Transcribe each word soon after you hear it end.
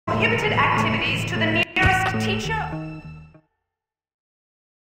prohibited activities to the nearest teacher.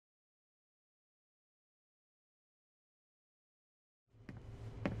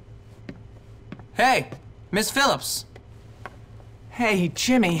 Hey, Miss Phillips. Hey,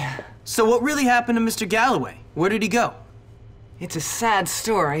 Jimmy. So what really happened to Mr. Galloway? Where did he go? It's a sad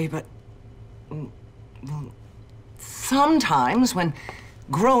story, but... well, sometimes when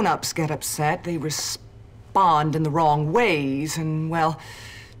grown-ups get upset, they respond in the wrong ways, and, well...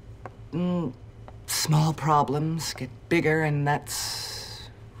 small problems get bigger, and that's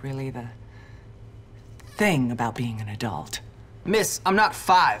really the thing about being an adult. Miss, I'm not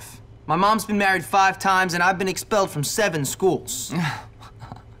 5. My mom's been married 5 times, and I've been expelled from 7 schools.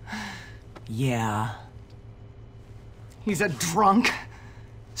 Yeah. He's a drunk.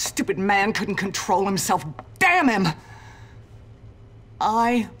 Stupid man couldn't control himself. Damn him!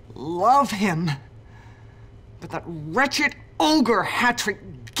 I love him. But that wretched ogre Hattrick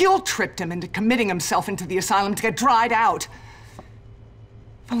guilt-tripped him into committing himself into the asylum to get dried out.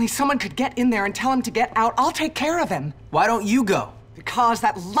 If only someone could get in there and tell him to get out, I'll take care of him. Why don't you go? Because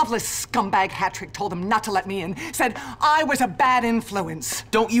that loveless scumbag Hattrick told him not to let me in. Said I was a bad influence.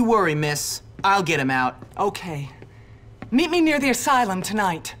 Don't you worry, miss. I'll get him out. Okay. Meet me near the asylum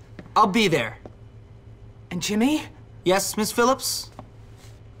tonight. I'll be there. And Jimmy? Yes, Miss Phillips?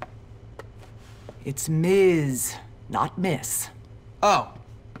 It's Ms., not Miss. Oh,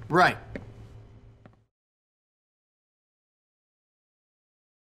 right.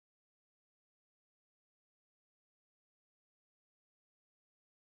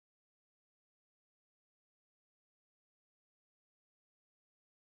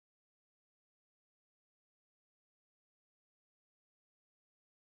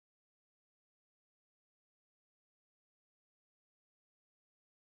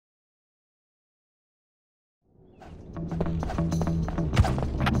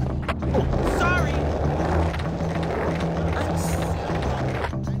 Sorry!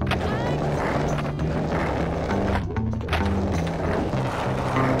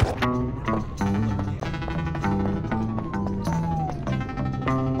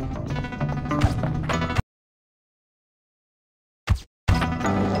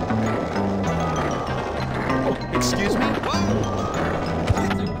 Excuse me?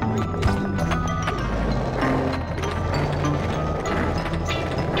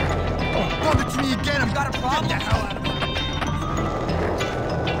 Bump into me again, I've got a problem. Get the hell out of here.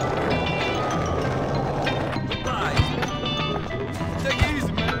 Goodbye. Take it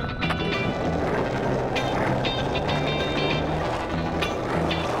easy, man.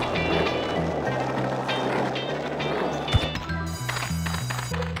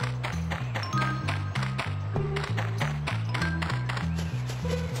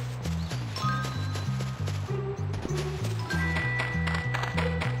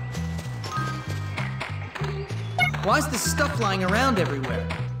 Why is this stuff lying around everywhere?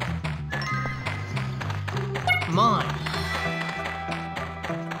 Mine.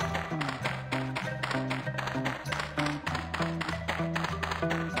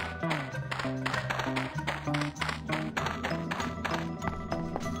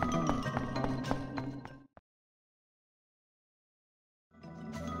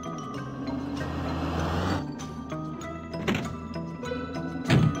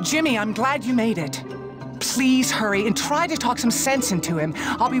 Jimmy, I'm glad you made it. Please hurry and try to talk some sense into him.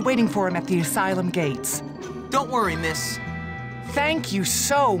 I'll be waiting for him at the asylum gates. Don't worry, miss. Thank you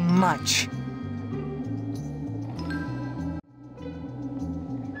so much.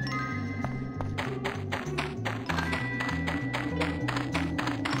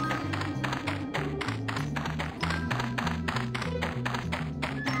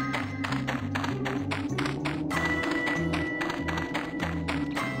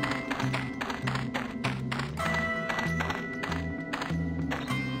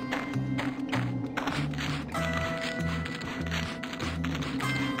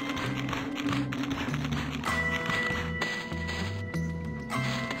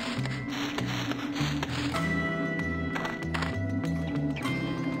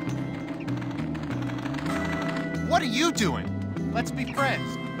 What are you doing? Let's be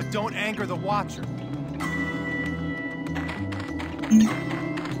friends, but don't anger the Watcher.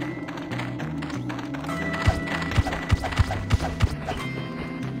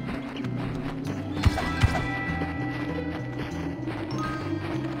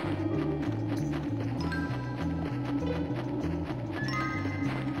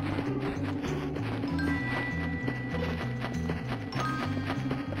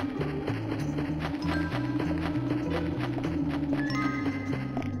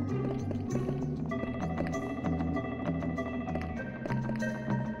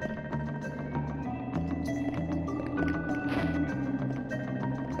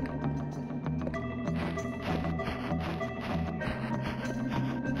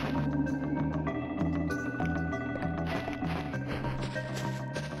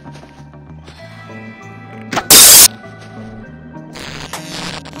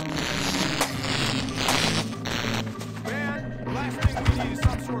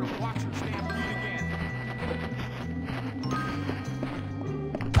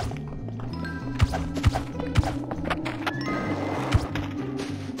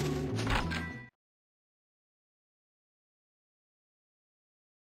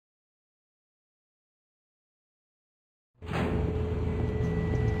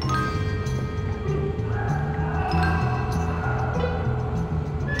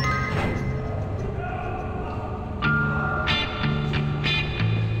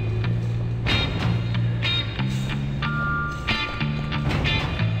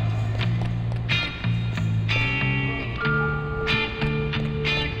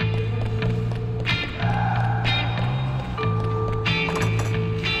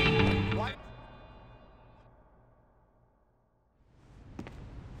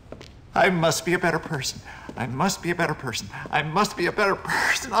 I must be a better person. I must be a better person. I must be a better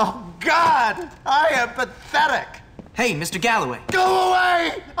person. Oh, God! I am pathetic! Hey, Mr. Galloway. Go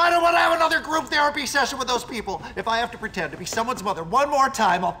away! I don't want to have another group therapy session with those people. If I have to pretend to be someone's mother one more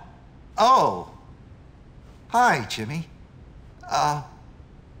time, I'll... Oh. Hi, Jimmy.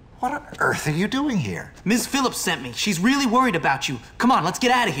 What on earth are you doing here? Ms. Phillips sent me. She's really worried about you. Come on, let's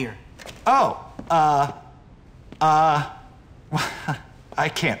get out of here. Oh, I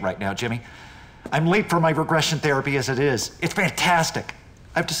can't right now, Jimmy. I'm late for my regression therapy as it is. It's fantastic.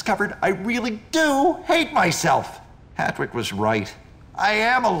 I've discovered I really do hate myself. Hattrick was right. I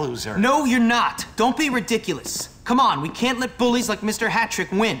am a loser. No, you're not. Don't be ridiculous. Come on, we can't let bullies like Mr.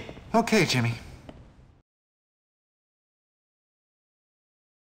 Hattrick win. Okay, Jimmy.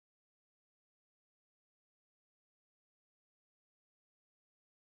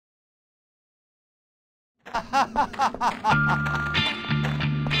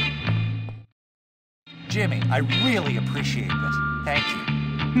 Jimmy, I really appreciate this. Thank you.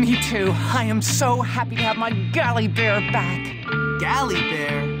 Me too. I am so happy to have my galley bear back. Galley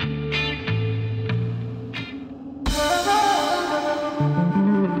bear?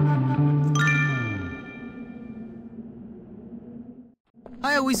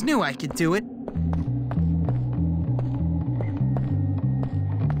 I always knew I could do it.